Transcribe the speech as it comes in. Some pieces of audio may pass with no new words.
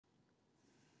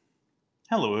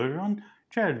Hello everyone,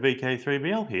 Jarrad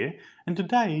VK3BL here, and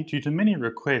today, due to many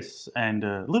requests and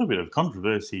a little bit of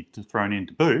controversy thrown in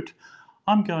to boot,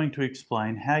 I'm going to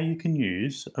explain how you can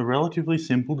use a relatively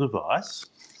simple device,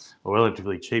 or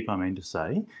relatively cheap I mean to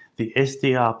say, the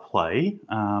SDR Play.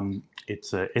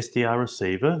 It's a SDR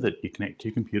receiver that you connect to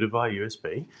your computer via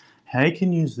USB. How you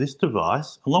can use this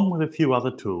device, along with a few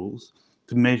other tools,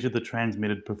 to measure the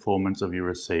transmitted performance of your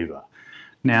receiver.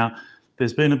 Now,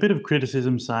 there's been a bit of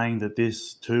criticism saying that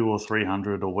this 200 or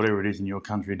 300 or whatever it is in your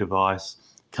country device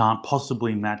can't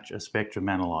possibly match a spectrum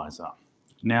analyzer.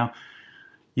 Now,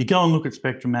 you go and look at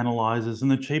spectrum analyzers,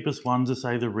 and the cheapest ones are,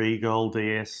 say, the Regal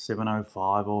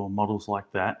DS705 or models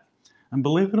like that. And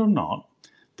believe it or not,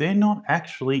 they're not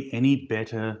actually any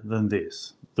better than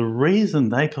this. The reason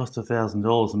they cost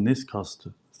 $1,000 and this cost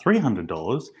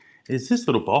 $300 is this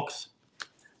little box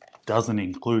doesn't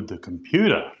include the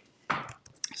computer.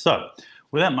 So,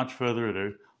 without much further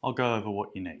ado, I'll go over what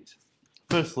you need.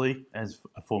 Firstly, as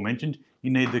aforementioned, you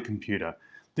need the computer.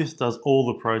 This does all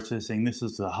the processing. This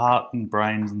is the heart and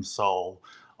brains and soul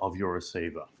of your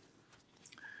receiver.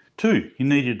 2, you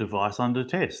need your device under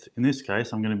test. In this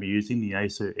case, I'm going to be using the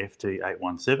Yaesu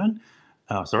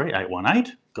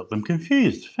FT-818. Got them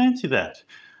confused. Fancy that.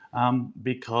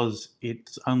 Because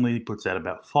it only puts out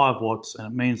about 5 watts, and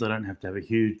it means I don't have to have a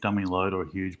huge dummy load or a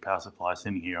huge power supply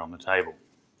sitting here on the table.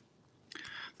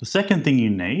 The second thing you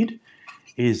need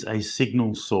is a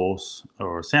signal source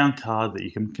or a sound card that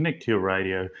you can connect to your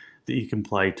radio that you can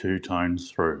play 2 tones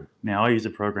through. Now, I use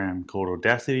a program called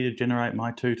Audacity to generate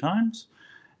my 2 tones,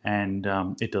 and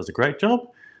it does a great job,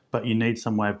 but you need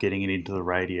some way of getting it into the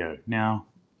radio. Now,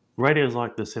 radios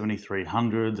like the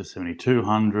 7300, the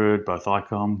 7200, both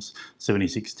ICOMs,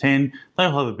 7610,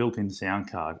 they'll have a built-in sound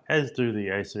card, as do the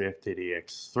Yaesu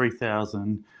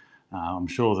FT-818ND. I'm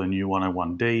sure the new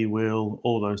 101D will,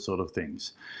 all those sort of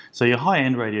things. So your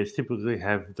high-end radios typically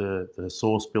have the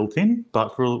source built in,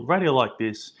 but for a radio like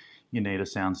this, you need a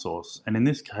sound source. And in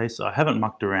this case, I haven't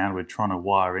mucked around with trying to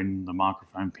wire in the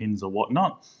microphone pins or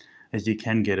whatnot, as you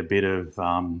can get a bit of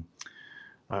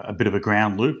a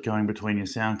ground loop going between your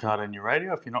sound card and your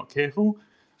radio if you're not careful.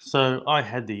 So I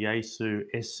had the Yaesu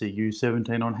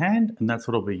SCU17 on hand, and that's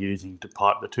what I'll be using to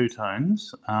pipe the 2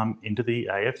 tones into the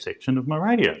AF section of my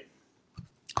radio.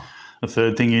 The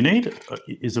third thing you need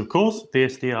is, of course, the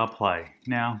SDR Play.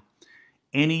 Now,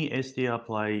 any SDR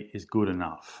Play is good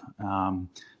enough.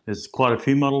 There's quite a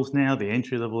few models now. The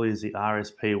entry level is the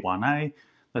RSP-1A.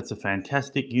 That's a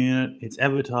fantastic unit. It's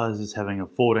advertised as having a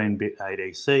 14-bit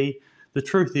ADC. The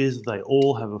truth is they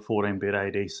all have a 14-bit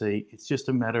ADC. It's just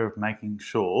a matter of making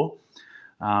sure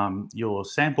your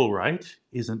sample rate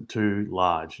isn't too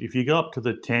large. If you go up to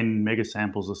the 10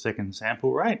 megasamples a second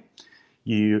sample rate,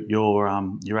 your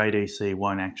ADC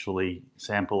won't actually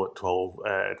sample at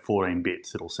 14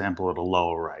 bits. It'll sample at a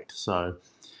lower rate. So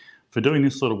for doing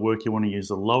this sort of work, you want to use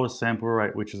the lowest sample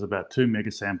rate, which is about 2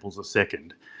 megasamples a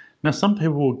second. Now, some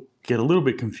people will get a little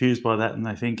bit confused by that, and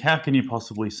they think, how can you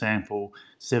possibly sample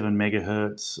 7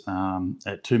 megahertz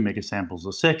at 2 megasamples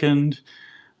a second?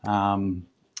 How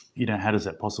does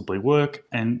that possibly work?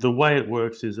 And the way it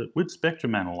works is that with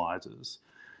spectrum analyzers,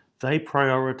 they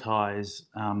prioritize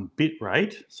bit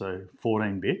rate, so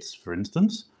 14 bits, for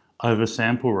instance, over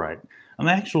sample rate. And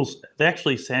they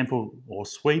actually sample or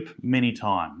sweep many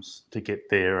times to get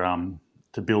their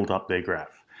to build up their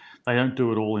graph. They don't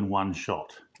do it all in one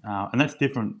shot. And that's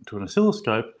different to an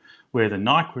oscilloscope, where the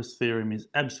Nyquist theorem is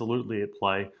absolutely at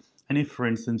play. And if, for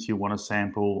instance, you want to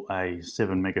sample a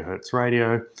 7 megahertz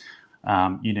radio,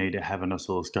 you need to have an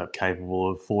oscilloscope capable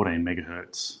of 14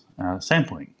 megahertz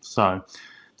sampling. So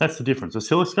that's the difference.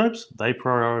 Oscilloscopes, they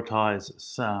prioritize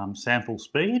sample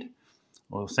speed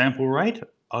or sample rate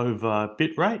over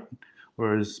bit rate,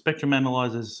 whereas spectrum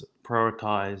analyzers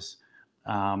prioritize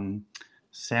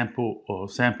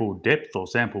sample depth or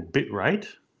sample bit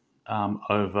rate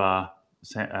over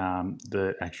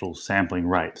the actual sampling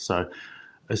rate. So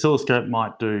oscilloscope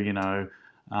might do 100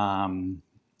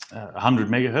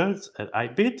 megahertz at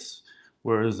 8 bits,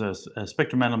 whereas a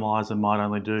spectrum analyzer might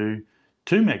only do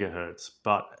 2 megahertz,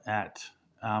 but at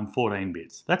 14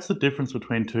 bits. That's the difference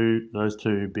between those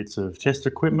two bits of test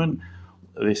equipment.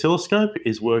 The oscilloscope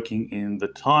is working in the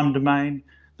time domain.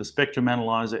 The spectrum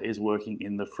analyzer is working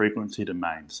in the frequency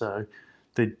domain. So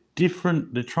they're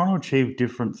trying to achieve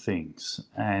different things,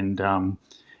 and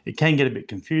it can get a bit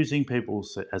confusing. People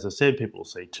say, as I said, people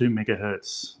say 2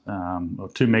 megahertz or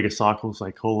 2 megacycles,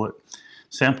 they call it,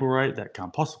 sample rate. That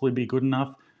can't possibly be good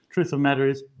enough. Truth of the matter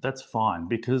is, that's fine,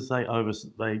 because they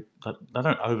don't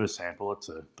oversample, it's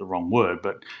the wrong word,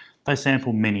 but they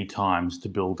sample many times to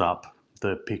build up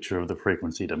the picture of the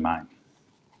frequency domain.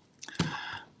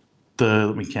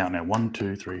 let me count now, 1,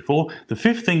 2, 3, 4. The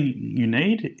fifth thing you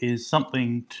need is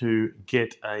something to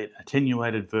get an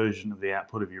attenuated version of the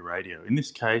output of your radio. In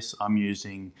this case, I'm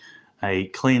using a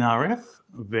clean RF,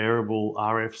 variable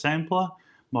RF sampler,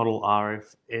 model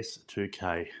RF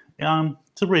S2K.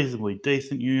 It's a reasonably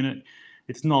decent unit.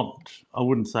 It's not, I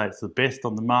wouldn't say it's the best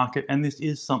on the market, and this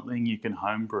is something you can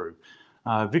homebrew.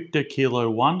 Victor Kilo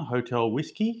 1 Hotel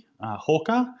Whiskey,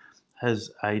 Hawker,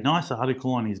 has a nice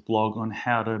article on his blog on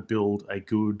how to build a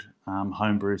good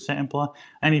homebrew sampler,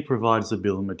 and he provides a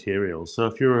bill of materials. So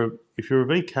if you're a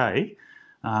VK,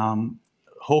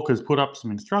 Hawker's put up some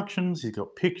instructions, he's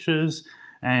got pictures,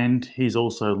 and he's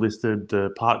also listed the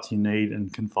parts you need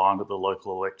and can find at the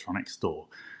local electronics store.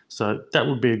 So that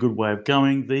would be a good way of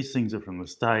going. These things are from the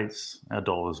States. Our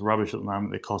dollar's rubbish at the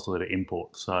moment. They cost a lot of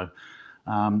import. So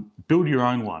build your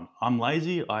own one. I'm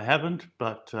lazy, I haven't,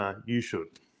 but you should.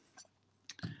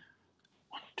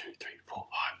 1, 2, 3, 4, 5.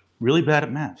 Really bad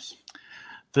at maths.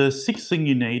 The sixth thing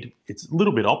you need, it's a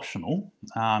little bit optional,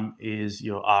 is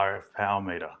your RF power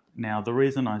meter. Now, the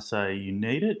reason I say you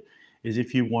need it is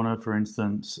if you want to, for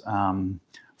instance,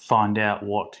 find out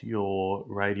what your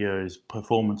radio's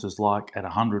performance is like at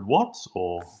 100 watts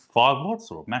or 5 watts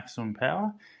or maximum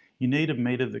power, you need a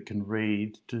meter that can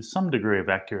read to some degree of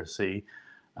accuracy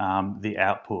the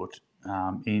output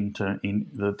in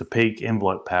the peak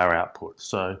envelope power output.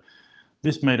 So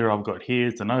this meter I've got here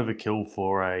is an overkill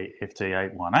for a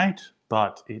FT-818,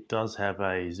 but it does have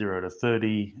a 0 to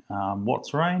 30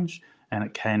 watts range, and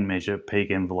it can measure peak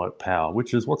envelope power,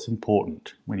 which is what's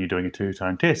important when you're doing a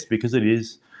two-tone test, because it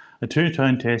is a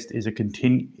two-tone test is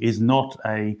not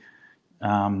a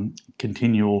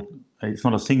continual. It's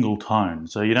not a single tone,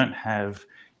 so you don't have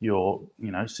your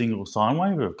single sine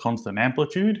wave of constant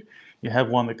amplitude. You have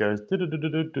one that goes,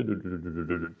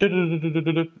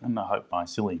 and I hope my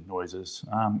silly noises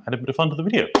add a bit of fun to the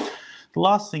video. The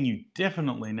last thing you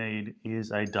definitely need is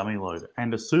a dummy load,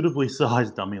 and a suitably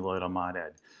sized dummy load, I might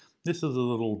add. This is a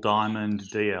little Diamond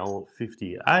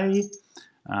DL50A.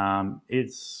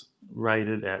 It's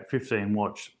rated at 15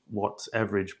 watts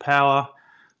average power.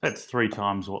 That's 3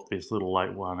 times what this little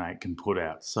 818 can put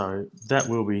out, so that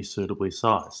will be suitably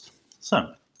sized.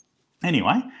 So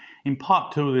anyway, in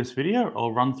part 2 of this video,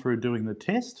 I'll run through doing the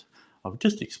test. I've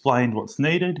just explained what's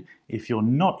needed. If you're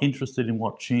not interested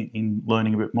in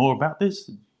learning a bit more about this,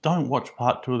 don't watch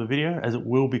part 2 of the video, as it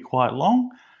will be quite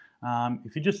long.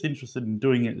 If you're just interested in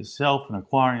doing it yourself and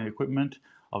acquiring the equipment,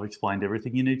 I've explained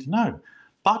everything you need to know.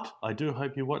 But I do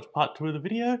hope you watch part 2 of the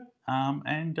video,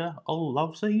 and I'll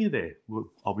love seeing you there.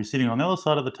 I'll be sitting on the other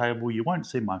side of the table. You won't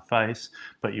see my face,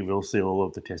 but you will see all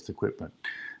of the test equipment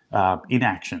in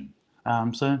action.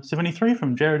 So 73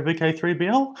 from Jarrad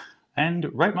VK3BL, and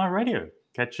rate my radio.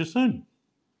 Catch you soon.